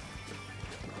jump.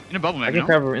 In a bubble I maybe, can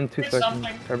no? cover in 2 It's seconds.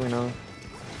 something. Covering now.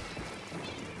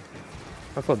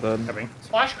 That's all dead. Coming.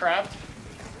 Splash crab.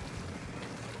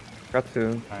 Got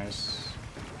 2. Nice.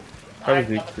 Probably I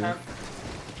Zeke got the too. crab.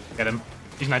 Get him.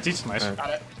 He's 90. Nice. Nice. Got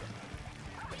it.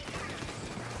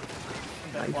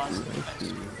 And then blast.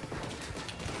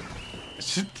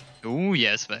 Oh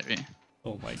yes, baby.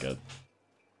 Oh my god.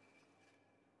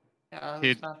 Yeah,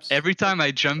 Dude, snaps. every time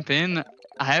I jump in,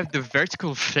 I have the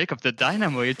vertical flick of the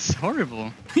dynamo. It's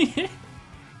horrible.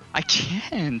 I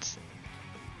can't.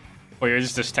 Oh, you're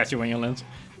just a statue when you land.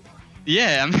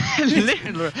 Yeah,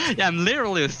 I'm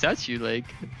literally a statue. Like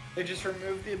They just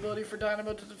removed the ability for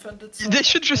Dynamo to defend itself. they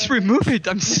should just remove it.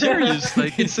 I'm serious.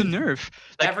 Like it's a nerf.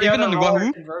 Like Every even other on roller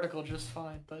Wahoo, can vertical just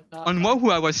fine, but not on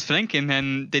Wahoo I was flanking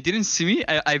and they didn't see me.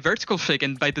 I vertical flick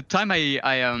and by the time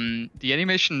the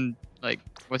animation like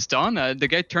was done, the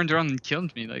guy turned around and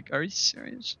killed me. Like, are you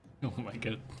serious? Oh my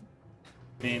god.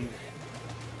 I mean,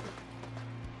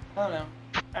 I don't know.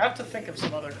 I have to think of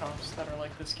some other comps that are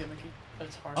like this gimmicky. But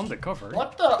it's hard. undercover.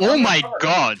 What the? Oh my undercover?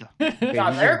 god!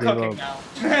 God, he they're just gave cooking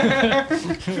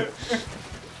up. now.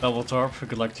 Double torp.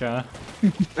 Good luck, Chara.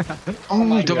 Oh,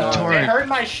 my double God. They torque. heard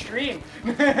my stream.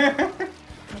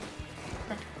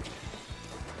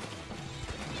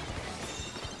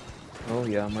 Oh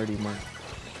yeah, I'm already marked.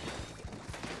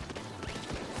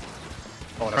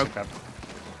 Oh, that's a crap.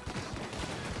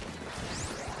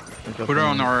 Put her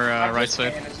on our I'm right just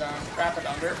side. staying in his zone. Trap it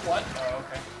under. What? Oh,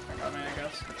 okay. I got me, I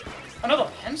guess. Oh no, the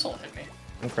pencil hit me.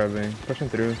 I'm crabbing. Pushing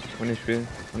through. 1 HP.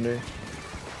 Under.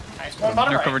 Nice. One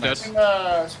bottom Undercover right. dead. Facing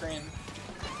the screen.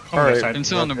 On Alright. that side.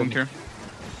 Pencil on the bunker.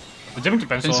 We're jumping to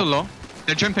pencil. Pencil low.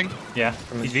 They're jumping. Yeah,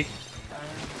 he's weak.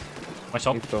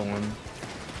 Myself. He's still 1.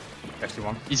 Actually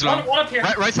one. He's low. One up here.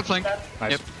 Right side flank. Dead.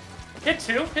 Nice. Yep. Hit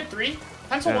 2, hit 3.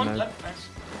 Pencil Yeah, 1. nice. Dead. Nice.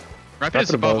 Rapid is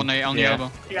Rapid above above. on the Yeah.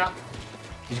 elbow. Yeah.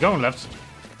 He's going left.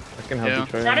 I can help Yeah. you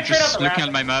try. Trying to trade out Just the looking rapid.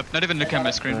 at my map, not even looking at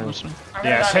my screen. Nice. Mostly. I'm gonna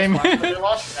Yeah, die to same. splash, but they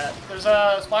lost that. There's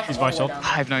a splash He's all the way myself. down. I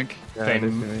have no. Yeah, Same. I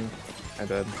did see me. I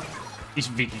died.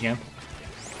 He's weak again.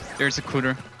 There's a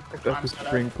cooler. That's a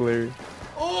sprinkler.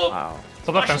 Oh! Wow.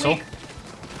 Top left Flash pencil. weak.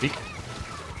 Weak.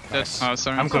 That's oh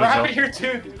sorry. I'm So good as rapid well. here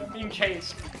too, dude. I'm being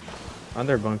chased.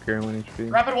 Under bunker, 1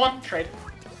 HP. Rapid 1, trade.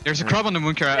 There's a crab on the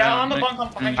bunker. Yeah, on the like- bunk, I'm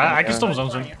behind you. I can Yeah. stop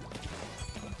zone soon.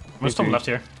 I'm gonna stop left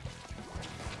here.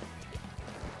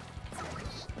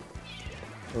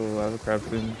 Oh, I have a crab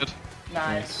soon. Good.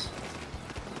 Nice.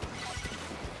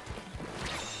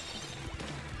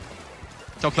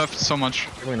 Top left so much.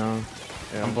 Probably now.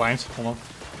 Yeah. I'm blind. Hold on.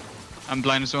 I'm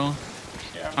blind as well.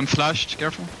 Yeah. I'm flashed.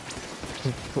 Careful.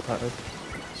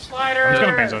 Slider. I'm just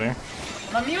gonna pencil here.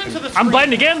 I'm immune to the I'm screen.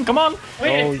 blind again. Come on.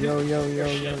 Wait, Oh, it- yo, yo, yo,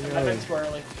 Shit, yo, I've yo. been too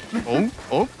early.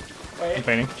 Oh. I'm Wait.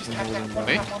 painting. Just tap, tap, tap,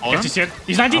 Wait. tap, tap. Hold Get on. this shit.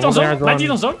 He's 19 on I'm zone. there, 19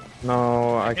 on zone.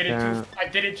 No, I I did it can't. I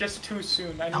did it just too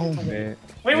soon. I No. needed to Wait. wait.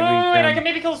 Maybe Wait, I can- can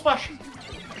maybe kill the splash.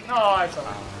 Oh, it's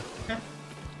over.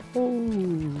 Oh.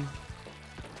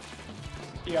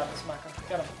 You got this, Mecha.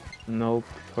 Get him. Nope.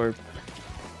 Torp.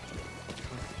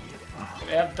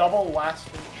 They have double last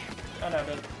reach. Oh no,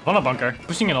 dude. On a bunker.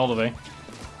 Pushing in all the way.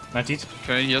 19.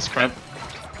 Okay. Yes, crab.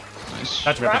 Nice.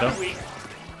 That's rapid Rapid though. weak.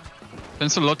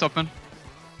 Pencil low top man.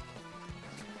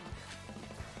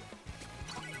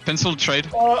 Pencil trade.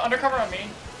 Oh, undercover on me.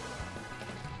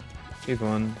 He's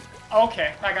 1.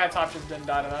 Okay, that guy top just didn't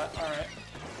die to that. Alright.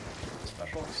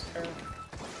 Special is terrible.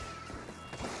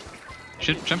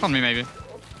 Should jump on me maybe.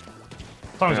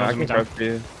 Time Yeah, I zone's can me crab down. for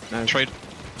you. Nice. Trade.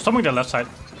 Stopping the left side.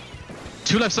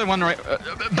 2 left side, 1 right.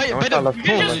 By want the that left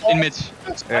pole side. in mid.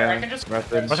 I Yeah. can just.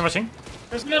 Rapid. Watching.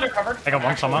 There's an undercover. I got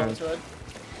one, Actually, somehow. into it.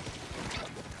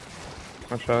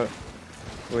 1 shot.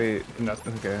 Wait. No.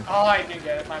 Okay. Oh, I didn't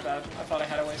get it. My bad. I thought I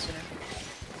had it way sooner.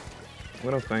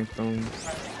 What else, thanks, them?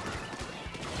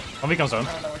 One weak on zone.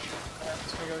 I don't know which one. I'm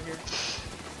just gonna go here.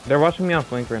 They're watching me on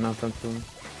flank right now, pencil.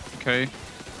 Okay.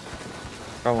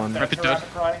 Got 1. That's Rapid a dead. rapid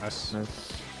pry. Nice.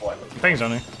 Nice. Boy, I'm playing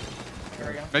zone here. here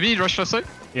we go. Maybe you rush left side.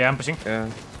 Yeah, I'm pushing. Yeah.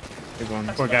 He's 1.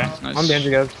 Poor guy. Nice. I'm behind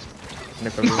you guys.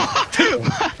 Undercover.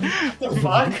 The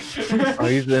fuck? Oh,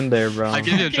 he's in there, bro. I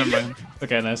give you a jump right.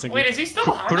 Okay, nice. Thank Wait, you. is he still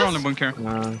Put behind her us? on the bunker.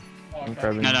 Nah, Oh, I'm okay.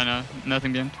 crabbing. No.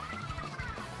 Nothing behind.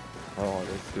 Oh,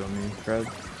 they're still me. Crab.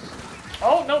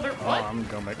 Oh, no, they're. Oh, What? I'm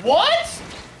going back. What?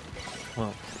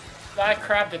 Well, That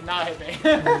crab did not hit me.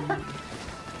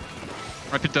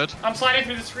 Rapid dead. I'm sliding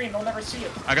through the screen. They'll never see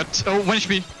it. I got 1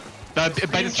 HP. By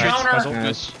the street. Counter.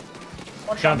 Nice.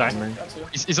 One Down, shot. down. That's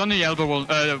it. He's on the elbow wall.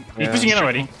 He's pushing in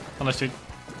already. On the street.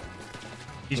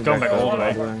 He's going back all the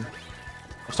way.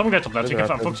 Someone get top left. You can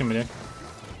focus him in here.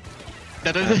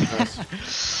 That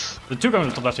is The two going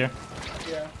to top left here.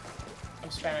 Yeah. I'm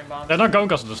spamming bombs. They're not going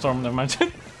because of the storm. Never mind.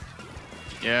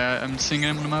 Yeah, I'm seeing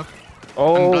him on the map.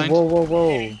 Oh, blind.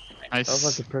 whoa. That was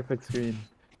Nice. like a perfect screen.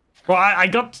 Well, I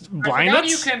got I blinded. forgot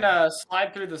you can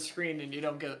slide through the screen and you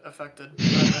don't get affected by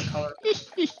the color.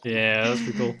 Yeah, that's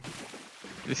pretty cool.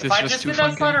 This If is I just just too did that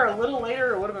fun. slider a little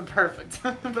later, it would have been perfect.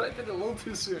 But I did it a little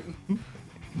too soon.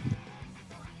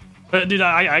 But dude,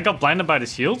 I got blinded by the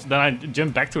shield. Then I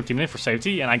jumped back to a teammate for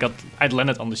safety, and I'd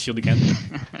landed on the shield again.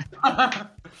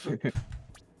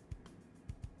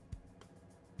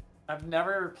 I've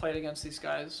never played against these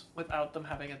guys without them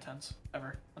having a tent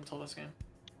ever until this game.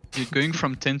 Dude, going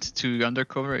from tent to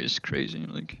undercover is crazy.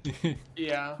 Like,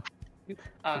 Yeah. I It's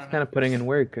don't know. kind of putting in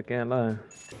work, I can't lie.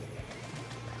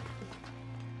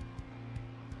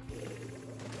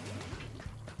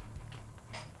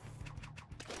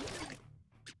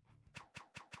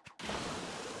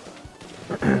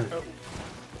 Oh.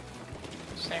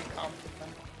 Same comp.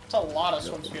 It's a lot of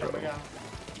swim speed on the guy.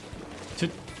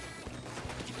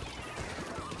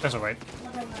 That's alright.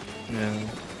 Yeah.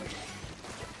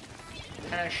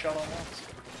 And I shot on that.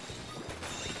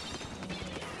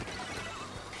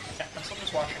 Yeah, I'm still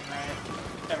just watching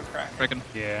right. Never crack. Kraken.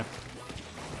 Yeah.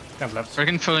 Kind of left.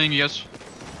 Kraken following you guys.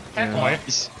 Tent Yeah. Oh, one. yeah.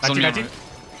 He's 90, on 90. me.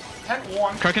 Tent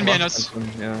one. Kraken behind us.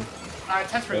 Yeah.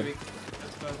 Tent's really weak.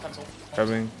 It's the pencil.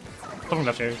 Grabbing. Something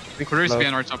left here. Quarter is Love.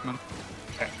 behind our top man.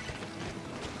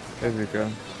 There we go.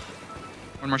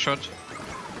 One more shot.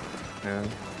 Yeah.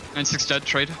 9-6 dead,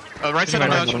 trade. Right side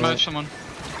Right, on right. match, someone.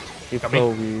 He's Copy. so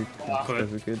weak. Wow. Good.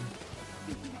 That's good.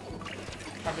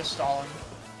 I'm just stalling.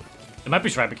 It might be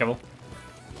right, be careful.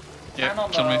 I'm Yeah, on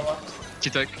it's the on me. left.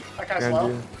 T-Tech. That guy's Behind low.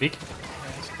 you. Peek.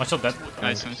 One shot dead.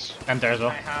 Nice, nice. And there as well.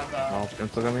 I have Oh,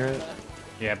 pencil coming right?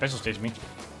 Yeah, pencil stage me.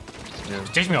 Yeah.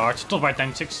 Stage me hard. Still right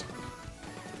 96.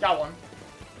 got one.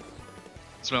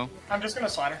 Slow. I'm just gonna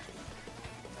slider.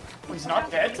 Oh, he's not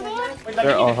dead to that? Wait, that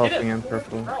They're all didn't even hit helping him. in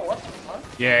purple. Bro, what the fuck?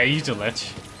 Yeah, he's the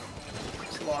ledge.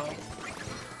 Slow.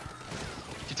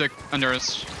 T-Tech under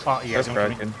us. Oh, yeah, That's he's gonna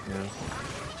Kraken. Yeah.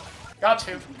 Got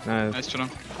two. Nice. Nice, chill.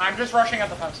 I'm just rushing at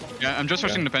the pencil. Yeah, I'm just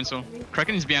rushing the pencil.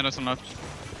 Kraken is behind us on left.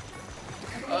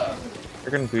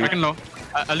 Kraken weak. Kraken low.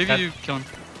 I'll leave you kill him.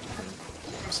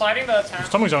 I'm sliding the tent.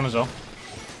 Stomach zone as well.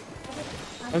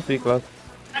 I'm weak left.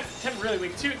 Tent really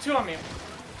weak. Two on me.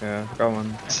 Yeah, got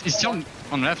one. He's still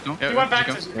on left, no? He went back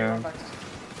to Zuko. Zuko. Yeah. Went back to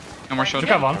No more shot.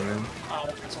 Look at one. I'm in. Oh,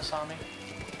 the pencil saw me.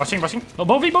 Rushing. Oh,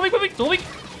 Bobby.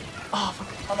 Oh,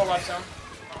 fuck. On the left zone.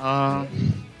 My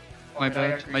Oh,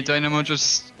 bad. yeah, My dynamo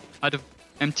just had an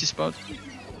empty spot.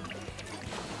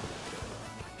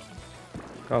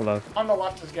 Got left. On the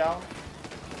left is Gal.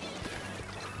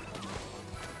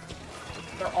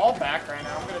 They're all back right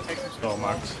now. I'm gonna take some Oh, space.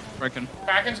 marked. Kraken.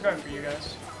 Kraken's going for you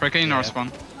guys. Kraken in our Yeah.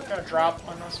 spawn. I'm gonna drop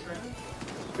on this screen.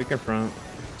 Weak in front.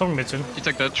 Stomach mid soon.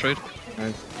 T-Tech dead, trade.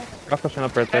 Nice. Got pushing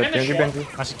up right And there. in the Benji, shell.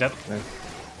 Benji. I see dead. Nice.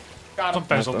 Got him. Top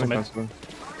pencil to Nice, mid. pencil.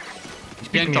 He's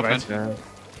Behind peeking me top right. man.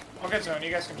 Yeah. I'll get zone.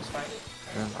 You guys can just fight.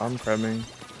 Yeah, I'm crabbing.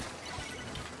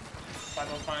 Fight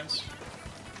those mines.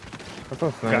 That's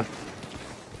all nice.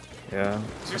 Yeah.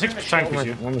 Zoom Six in the trying shield.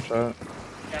 to One you. more shot.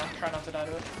 Yeah, try not to die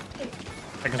to it.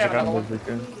 Seconds Yeah, to go. another That's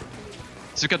good.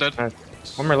 Zuka dead.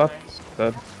 Nice. One more left. Nice.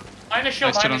 Dead. Behind the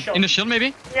shield, Nice, chill behind the on. shield. In the shield,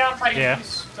 maybe? Yeah, I'm fighting. Yeah. He's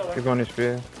still Keep there. going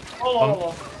HP.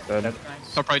 Oh, Dead. Dead.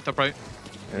 nice. Top right, top right.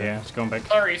 Yeah, it's going back.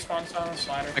 Sorry, respawn on the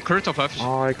slider. I could top left.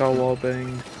 Oh, I got wall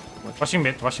bang. Rushing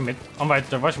mid. On right.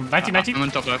 The rush. 90. I'm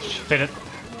on top left. Played it.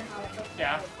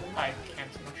 Yeah, I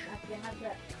can't too much.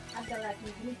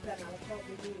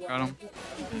 Got him.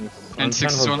 I'm And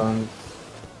 6 is trying to hold one. on.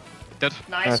 Dead.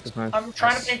 Nice. Nice. I'm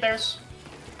trying to paint theirs.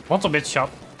 One's a mid shot.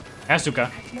 And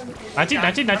Zuka. 90.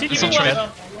 I'm He's on keeping trade. one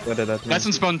zone. Dead. Last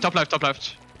on spawn, top left, top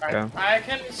left. Alright, Yeah. I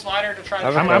can slider to try to.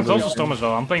 I'm I'm Probably. close to Storm as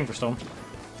well. I'm playing for Storm.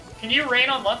 Can you rain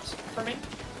on left for me?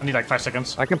 I need like 5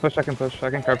 seconds. I can push. I can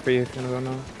carve for you if you want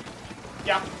to know.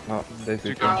 Yeah. Oh, they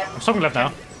do. Zuko. I'm stopping left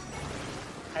now.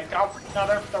 I got. No,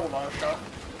 they're low shot.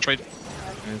 Trade.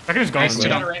 I can just go. Nice, One two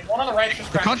on down. the right. One on the right is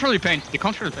just They cracking. can't really paint. They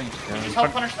can't really paint. Just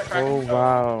help punish the Kraken. Oh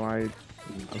wow, I.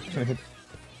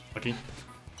 Lucky.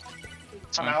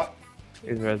 I'm out.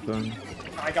 He's red zone.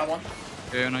 I got one.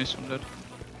 Yeah, nice one dead.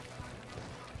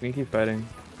 We can keep fighting.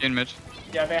 In mid.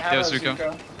 Yeah, they have Yeah, a Zuko.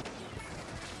 Zuko.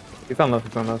 He's on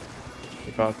left.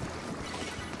 He fought.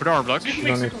 Put our block. Zuko He's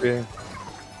makes on Zuko. HP.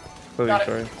 So Got it.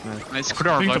 sorry. Nice. Nice. Put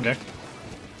our Ping block. from there.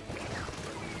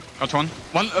 Got one.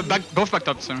 One back, both backed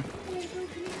up, sorry.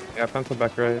 Yeah, pencil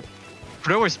back right.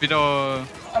 Pro is below.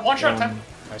 One shot 10.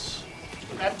 Nice.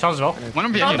 Dead. Charles as well. One on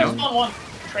Spawn, behind there's you. spawn one.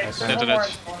 Trade. Nice. There's Dead, one dead. more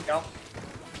in spawn, go.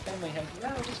 Only him.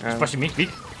 Yeah. Especially me, weak.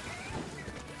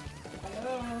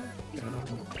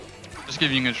 Just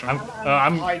giving it a shot.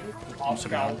 I'm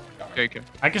Go. Okay, okay.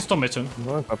 I can still mid soon. I'm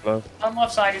going top left. On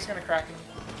left side, he's gonna crack him.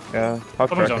 Yeah, hot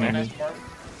Someone's cracking. on Nice me. board.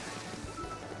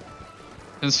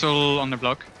 Pencil on the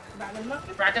block.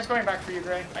 Kraken's going back for you,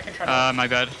 Gray. I can try to. My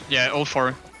bad. Yeah, all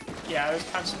 4. Yeah,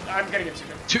 I'm gonna get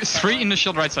super. 3 in the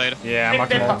shield right side. Yeah, I'm They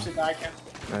marking them all. pops it, I can't.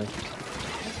 Nice.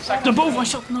 Second They're both one one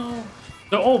shot, no.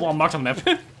 They're all one marked on map.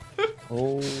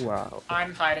 Oh, wow.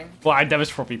 I'm hiding. Well, I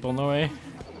damaged 4 people, no way.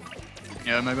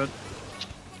 Yeah, my bad.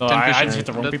 No, 10 I pushing. just hit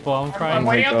the wrong Dead. people, I'm I'm crying.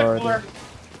 waiting my out the God. cooler.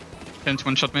 Can't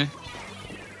one-shot me.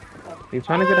 He's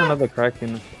trying to get another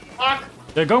Kraken. Fuck.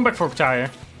 They're going back for tire.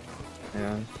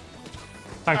 Yeah.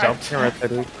 Thanks, I- help. Yeah, right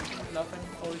side weak. Nothing.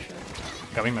 Holy shit.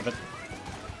 Coming, my bad.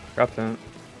 Got that.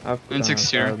 I've And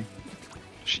 6 here.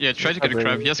 Yeah, try to get a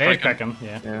crab. Yes, Hey, Kraken. Kraken,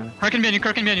 yeah. Yeah. Kraken behind you,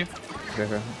 Kraken behind you.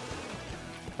 Okay.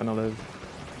 Gonna live.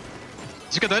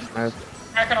 Zuka dead. Nice.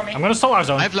 Kraken on me. I'm gonna stall our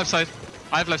zone. I have left side.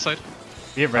 I have left side.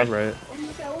 We have Red. red. Right.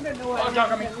 Oh,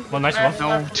 dog on me. One nice one.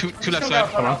 No, two left side.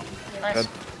 Come on. Nice. Good.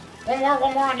 One more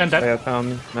on you. And Oh, dead. yeah, found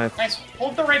me. Nice. Nice.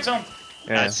 Hold the right zone.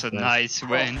 Yeah, That's a nice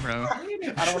win, bro.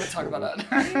 I don't want to talk about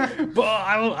that. But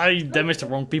I damaged the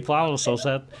wrong people, I was so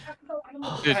sad.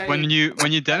 Dude, when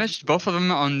you damaged both of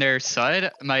them on their side,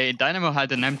 my dynamo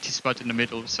had an empty spot in the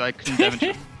middle, so I couldn't damage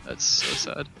it. That's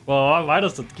so sad. Well, why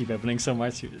does that keep happening so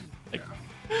much?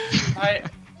 Like,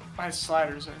 My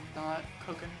sliders are not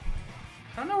cooking.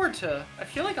 I don't know where to. I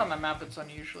feel like on the map it's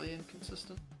unusually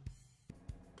inconsistent.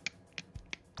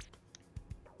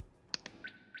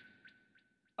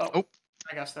 Oh.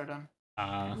 I guess they're done.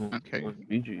 Okay.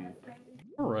 GG.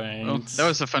 alright. Well, that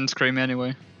was a fun scream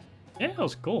anyway. Yeah, that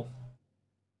was cool.